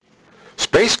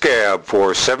Space Gab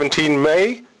for 17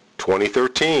 May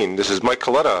 2013. This is Mike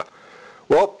Coletta.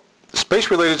 Well,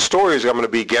 space-related stories I'm going to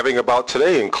be gabbing about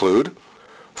today include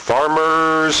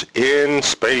farmers in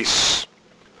space.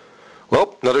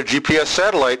 Well, another GPS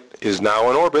satellite is now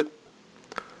in orbit.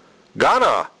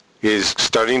 Ghana is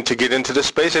starting to get into the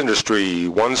space industry,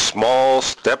 one small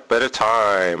step at a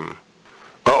time.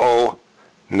 Uh-oh,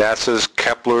 NASA's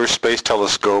Kepler Space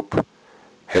Telescope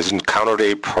has encountered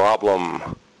a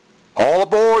problem. All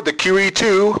aboard the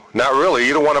QE2. Not really,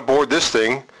 you don't want to board this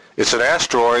thing. It's an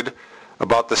asteroid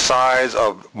about the size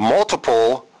of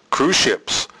multiple cruise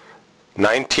ships.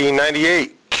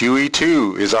 1998,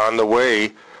 QE2 is on the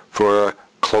way for a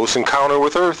close encounter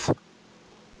with Earth.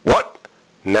 What?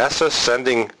 NASA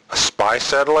sending a spy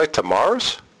satellite to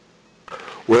Mars?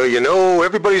 Well, you know,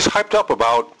 everybody's hyped up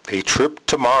about a trip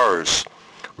to Mars.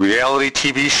 Reality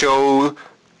TV show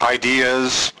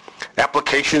ideas,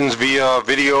 applications via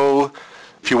video.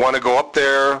 If you want to go up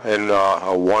there, and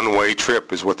a one-way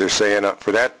trip is what they're saying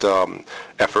for that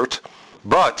effort.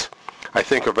 But I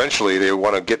think eventually they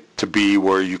want to get to be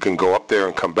where you can go up there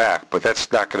and come back. But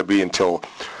that's not going to be until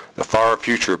the far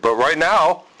future. But right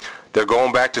now, they're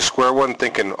going back to square one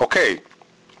thinking, okay,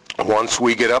 once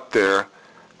we get up there,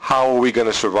 how are we going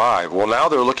to survive? Well, now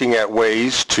they're looking at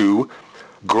ways to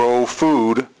grow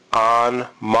food on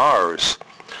Mars.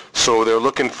 So they're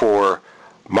looking for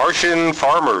Martian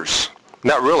farmers.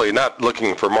 Not really, not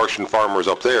looking for Martian farmers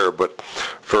up there, but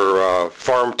for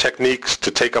farm techniques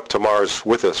to take up to Mars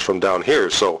with us from down here.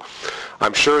 So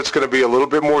I'm sure it's going to be a little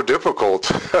bit more difficult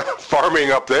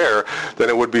farming up there than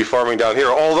it would be farming down here.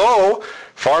 Although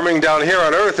farming down here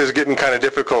on Earth is getting kind of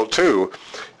difficult too.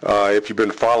 If you've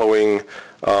been following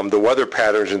the weather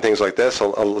patterns and things like that.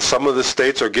 So some of the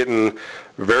states are getting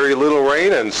very little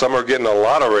rain and some are getting a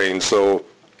lot of rain. So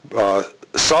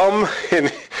some in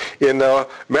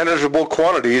manageable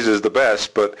quantities is the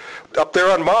best, but up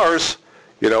there on Mars,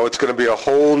 you know, it's going to be a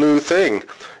whole new thing.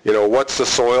 You know, what's the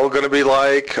soil going to be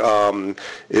like?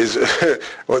 Is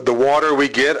the water we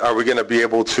get, are we going to be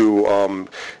able to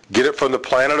get it from the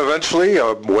planet eventually,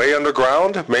 way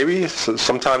underground? Maybe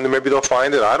sometime maybe they'll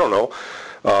find it. I don't know.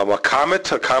 A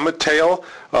comet tail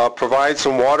provides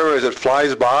some water as it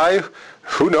flies by.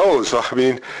 Who knows? I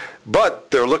mean, but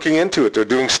they're looking into it. They're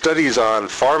doing studies on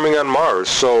farming on Mars.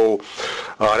 So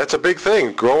that's a big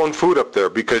thing, growing food up there,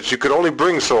 because you could only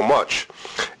bring so much,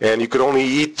 and you could only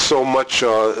eat so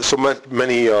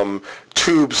many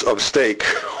tubes of steak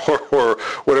or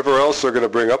whatever else they're going to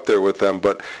bring up there with them.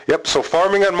 But yep, so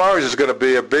farming on Mars is going to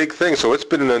be a big thing. So it's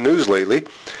been in the news lately,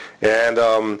 and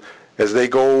as they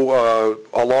go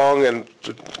along and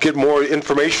get more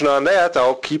information on that,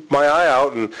 I'll keep my eye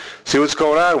out and see what's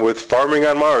going on with farming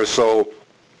on Mars. So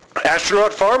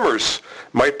astronaut farmers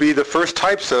might be the first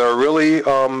types that are really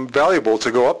valuable to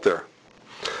go up there.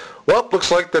 Well, it looks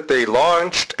like that they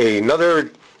launched another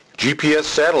GPS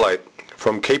satellite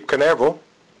from Cape Canaveral.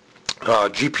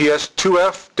 GPS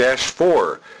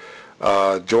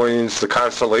 2F-4 joins the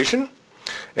constellation.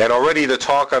 And already the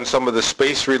talk on some of the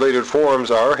space-related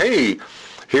forums are, hey,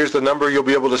 here's the number you'll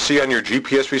be able to see on your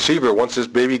GPS receiver once this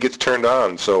baby gets turned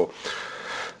on. So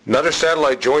another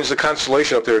satellite joins the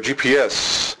constellation up there,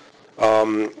 GPS.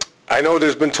 I know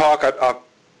there's been talk,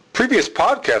 previous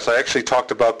podcasts I actually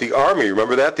talked about the Army.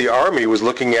 Remember that? The Army was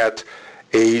looking at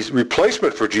a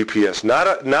replacement for GPS,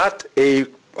 not a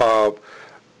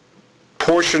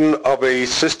portion of a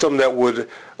system that would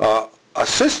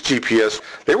assist GPS.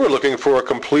 They were looking for a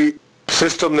complete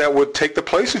system that would take the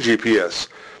place of GPS.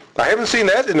 I haven't seen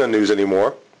that in the news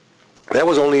anymore. That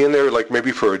was only in there like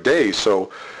maybe for a day, so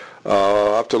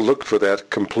I'll have to look for that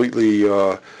completely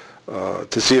to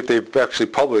see if they've actually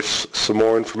published some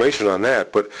more information on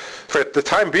that. But for the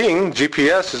time being,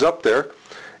 GPS is up there,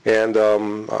 and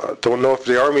don't know if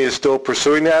the Army is still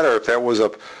pursuing that or if that was a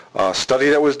study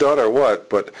that was done or what.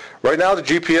 But right now the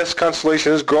GPS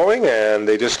constellation is growing, and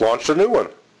they just launched a new one.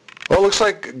 Well, it looks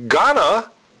like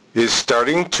Ghana is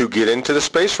starting to get into the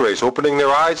space race, opening their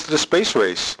eyes to the space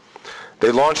race.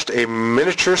 They launched a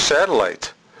miniature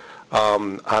satellite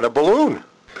on a balloon.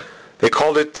 They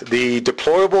called it the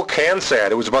Deployable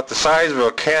CanSat. It was about the size of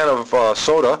a can of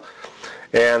soda,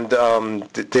 and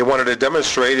they wanted to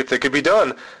demonstrate if they could be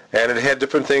done. And it had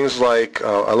different things like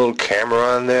a little camera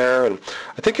on there, and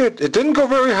I think it didn't go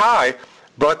very high,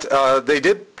 but they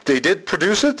did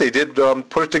produce it, they did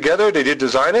put it together, they did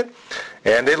design it,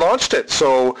 and they launched it.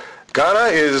 So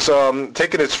Ghana is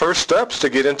taking its first steps to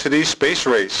get into the space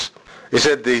race. They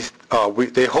said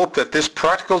they hope that this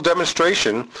practical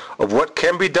demonstration of what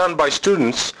can be done by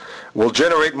students will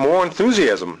generate more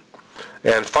enthusiasm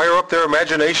and fire up their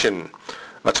imagination.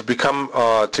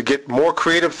 to get more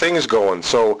creative things going.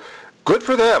 So good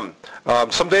for them.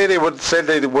 Someday they would say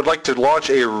they would like to launch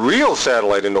a real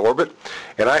satellite into orbit,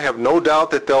 and I have no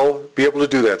doubt that they'll be able to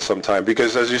do that sometime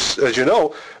because, as you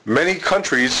know, many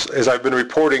countries, as I've been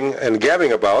reporting and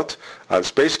gabbing about on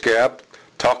Space Gab,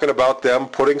 talking about them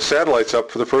putting satellites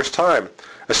up for the first time.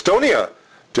 Estonia,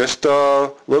 just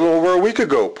a little over a week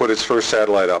ago, put its first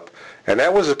satellite up, and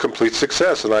that was a complete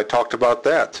success, and I talked about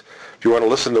that. If you want to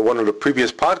listen to one of the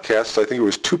previous podcasts, I think it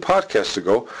was 2 podcasts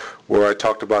ago, where I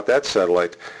talked about that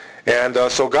satellite. And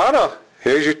so Ghana,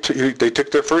 they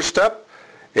took their first step,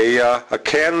 a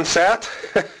CanSat,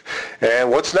 and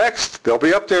what's next? They'll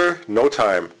be up there no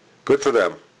time. Good for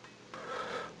them.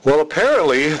 Well,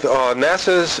 apparently,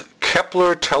 NASA's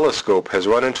Kepler telescope has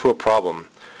run into a problem.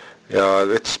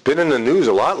 It's been in the news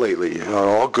a lot lately,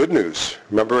 all good news.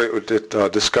 Remember it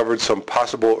discovered some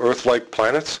possible Earth-like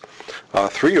planets?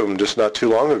 3 of them just not too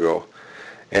long ago.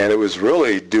 And it was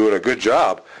really doing a good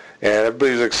job. And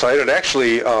everybody's excited.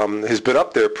 Actually, has been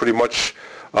up there pretty much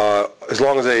as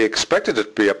long as they expected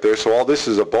it to be up there, so all this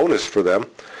is a bonus for them.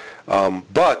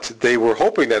 But they were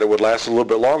hoping that it would last a little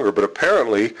bit longer, but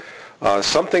apparently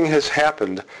something has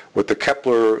happened with the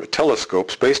Kepler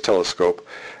telescope, space telescope.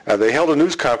 They held a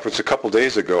news conference a couple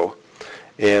days ago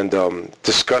and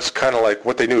discussed kind of like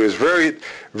what they knew. It was very,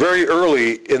 very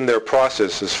early in their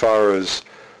process as far as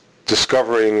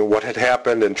discovering what had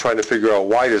happened and trying to figure out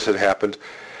why this had happened.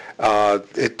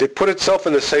 It put itself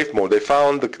in the safe mode. They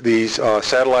found the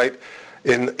satellite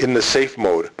in the safe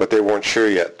mode, but they weren't sure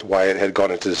yet why it had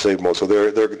gone into the safe mode. So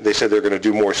they said they're going to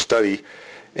do more study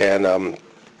and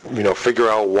figure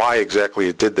out why exactly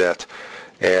it did that,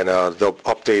 and they'll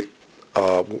update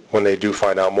when they do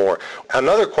find out more.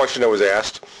 Another question that was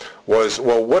asked was,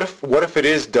 well, what if it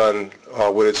is done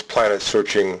with its planet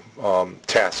searching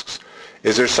tasks?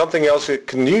 Is there something else it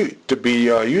can be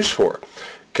used for?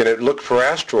 Can it look for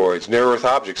asteroids, near-Earth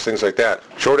objects, things like that?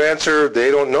 Short answer,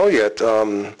 they don't know yet.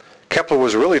 Kepler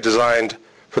was really designed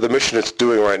for the mission it's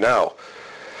doing right now.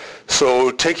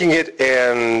 So taking it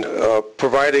and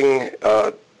providing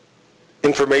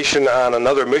information on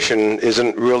another mission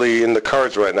isn't really in the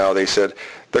cards right now. They said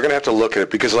they're going to have to look at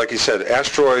it because, like you said,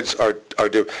 asteroids are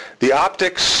the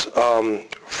optics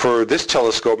for this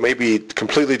telescope may be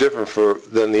completely different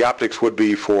than the optics would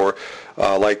be for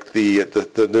like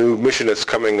the new mission that's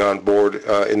coming on board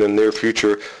in the near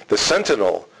future, the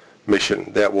Sentinel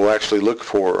mission that will actually look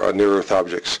for near-Earth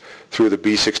objects through the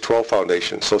B612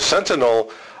 Foundation. So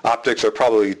Sentinel optics are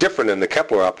probably different than the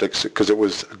Kepler optics because it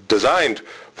was designed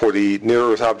for the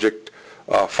near-Earth object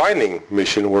finding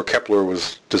mission, where Kepler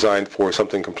was designed for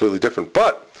something completely different.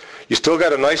 But you still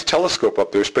got a nice telescope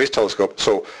up there, space telescope,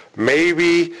 so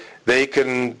maybe they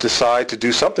can decide to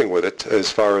do something with it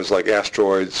as far as like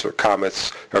asteroids or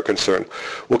comets are concerned.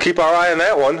 We'll keep our eye on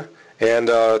that one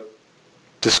and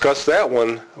discuss that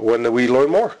one when we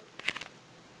learn more.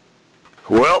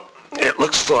 Well, it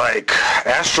looks like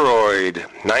asteroid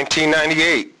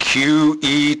 1998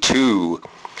 QE2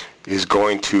 is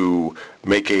going to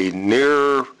make a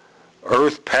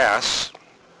near-Earth pass.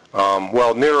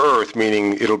 Well, near-Earth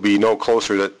meaning it'll be no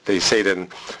closer, that they say, than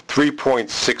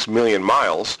 3.6 million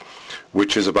miles,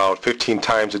 which is about 15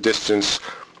 times the distance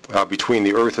between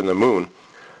the Earth and the Moon.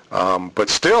 But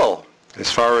still, as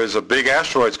far as a big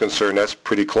asteroid is concerned, that's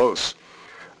pretty close.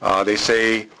 They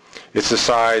say it's the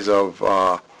size of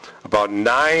about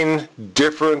 9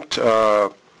 different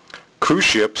cruise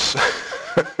ships.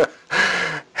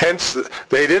 Hence,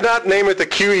 they did not name it the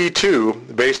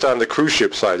QE2 based on the cruise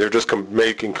ship size. They're just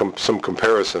making some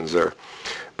comparisons there.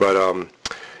 But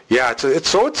yeah,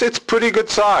 it's pretty good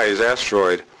size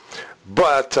asteroid.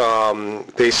 But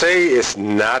they say it's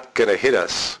not going to hit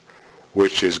us,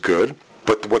 which is good.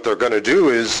 But what they're going to do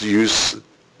is use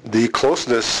the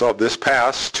closeness of this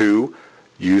pass to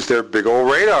use their big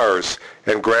old radars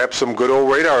and grab some good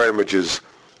old radar images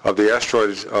of the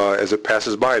asteroid as it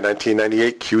passes by,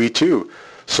 1998 QE2.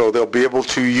 So they'll be able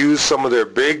to use some of their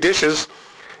big dishes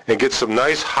and get some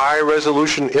nice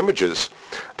high-resolution images,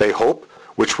 they hope,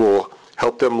 which will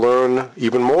help them learn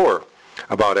even more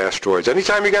about asteroids.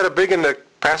 Anytime you got a big one that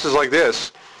passes like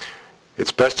this,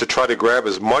 it's best to try to grab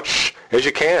as much as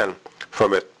you can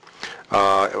from it.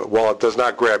 While it does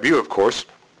not grab you, of course.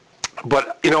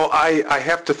 But, you know, I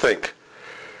have to think,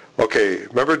 okay,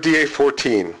 remember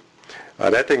DA-14?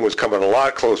 That thing was coming a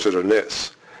lot closer than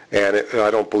this. And I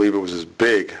don't believe it was as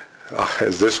big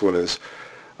as this one is,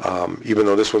 even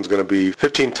though this one's going to be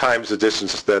 15 times the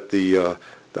distance that the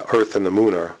Earth and the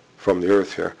Moon are from the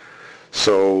Earth here.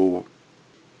 So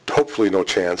hopefully no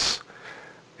chance,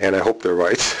 and I hope they're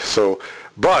right. So,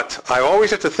 but I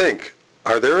always have to think,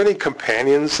 are there any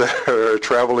companions that are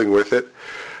traveling with it?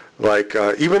 Like,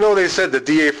 even though they said the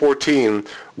DA-14,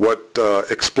 what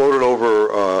exploded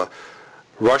over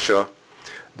Russia,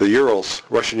 the Urals,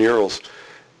 Russian Urals,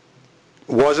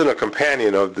 wasn't a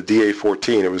companion of the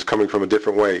DA-14. It was coming from a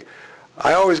different way.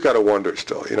 I always got to wonder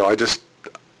still. You know, I just,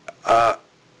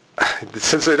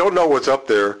 since they don't know what's up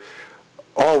there,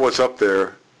 all what's up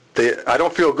there, I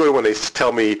don't feel good when they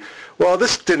tell me, well,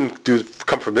 this didn't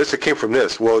come from this, it came from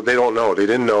this. Well, they don't know. They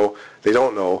didn't know. They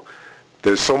don't know.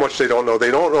 There's so much they don't know.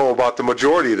 They don't know about the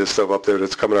majority of this stuff up there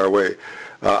that's coming our way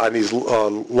on these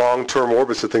long-term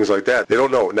orbits and things like that. They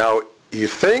don't know. Now, you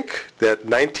think that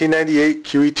 1998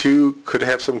 QE2 could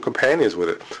have some companions with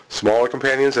it, smaller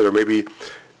companions that are maybe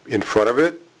in front of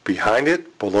it, behind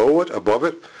it, below it, above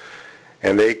it,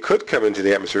 and they could come into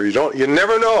the atmosphere. You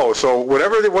never know. So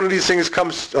whenever one of these things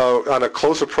comes on a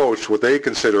close approach, what they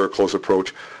consider a close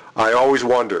approach, I always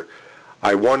wonder.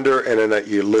 I wonder, and then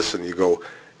you listen. You go,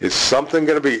 is something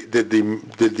going to be? Did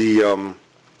the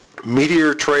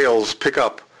meteor trails pick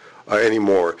up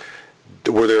anymore?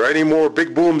 Were there any more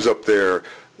big booms up there?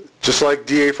 Just like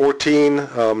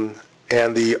DA-14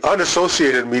 and the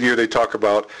unassociated meteor they talk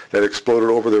about that exploded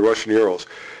over the Russian Urals.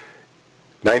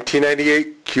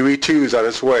 1998 QE2 is on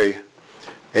its way,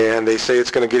 and they say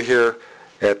it's going to get here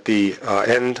at the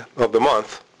end of the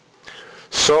month.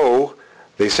 So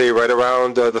they say right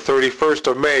around the 31st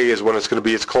of May is when it's going to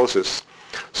be its closest.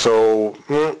 So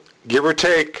give or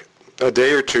take a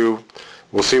day or two,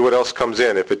 we'll see what else comes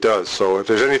in if it does. So if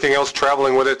there's anything else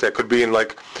traveling with it that could be in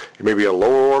like maybe a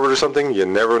lower orbit or something, you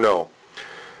never know.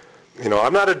 You know,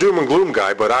 I'm not a doom and gloom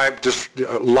guy, but I'm just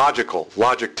logical.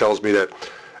 Logic tells me that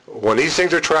when these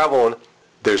things are traveling,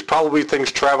 there's probably things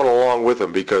traveling along with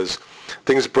them because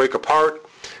things break apart,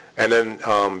 and then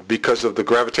because of the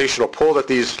gravitational pull that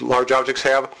these large objects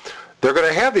have, they're going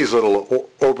to have these little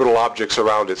orbital objects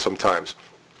around it sometimes.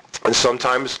 And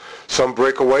sometimes some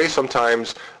break away,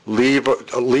 sometimes leave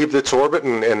its orbit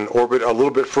and orbit a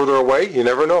little bit further away. You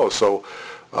never know. So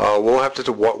we'll have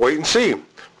to wait and see.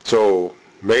 So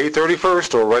May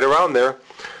 31st, or right around there,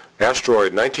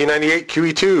 asteroid 1998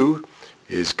 QE2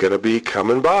 is going to be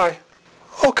coming by.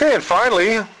 Okay, and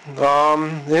finally,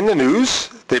 in the news,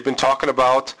 they've been talking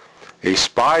about a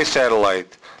spy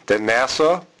satellite that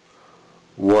NASA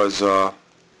was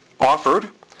offered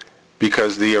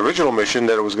because the original mission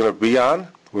that it was going to be on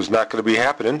was not going to be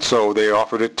happening, so they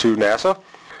offered it to NASA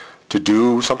to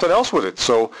do something else with it.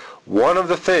 So one of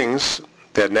the things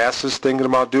that NASA's thinking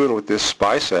about doing with this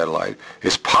spy satellite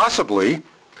is possibly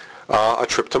a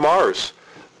trip to Mars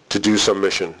to do some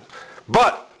mission.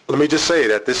 But let me just say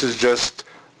that this is just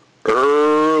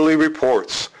early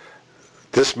reports.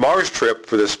 This Mars trip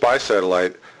for this spy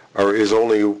satellite is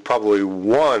only probably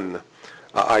one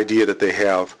idea that they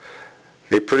have.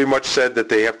 They pretty much said that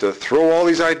they have to throw all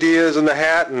these ideas in the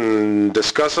hat and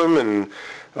discuss them and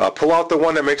pull out the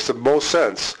one that makes the most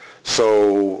sense.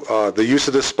 So the use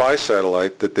of this spy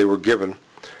satellite that they were given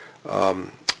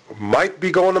might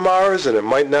be going to Mars and it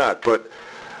might not. But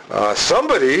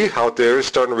somebody out there is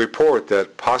starting to report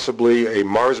that possibly a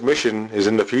Mars mission is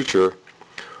in the future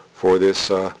for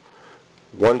this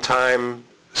one-time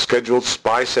scheduled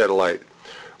spy satellite,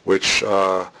 which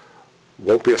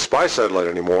won't be a spy satellite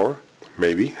anymore,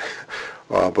 maybe,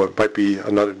 but might be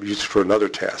used for another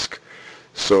task.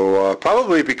 So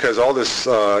probably because all this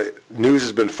news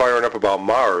has been firing up about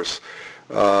Mars,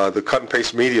 the cut and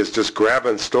paste media is just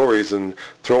grabbing stories and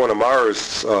throwing a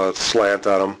Mars slant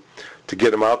on them to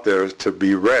get them out there to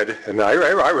be read, and I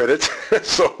read it.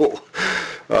 So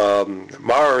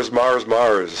Mars, Mars,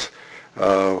 Mars.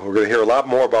 We're going to hear a lot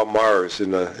more about Mars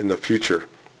in the future.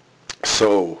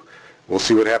 So we'll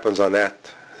see what happens on that.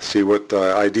 See what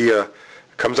idea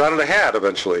comes out of the hat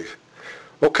eventually.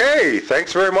 Okay,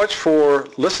 thanks very much for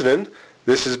listening.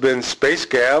 This has been Space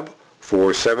Gab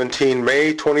for 17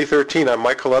 May 2013. I'm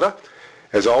Mike Coletta.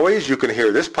 As always, you can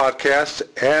hear this podcast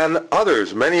and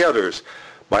others, many others.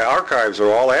 My archives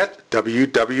are all at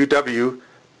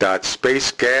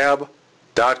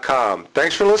www.spacegab.com.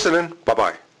 Thanks for listening.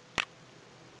 Bye-bye.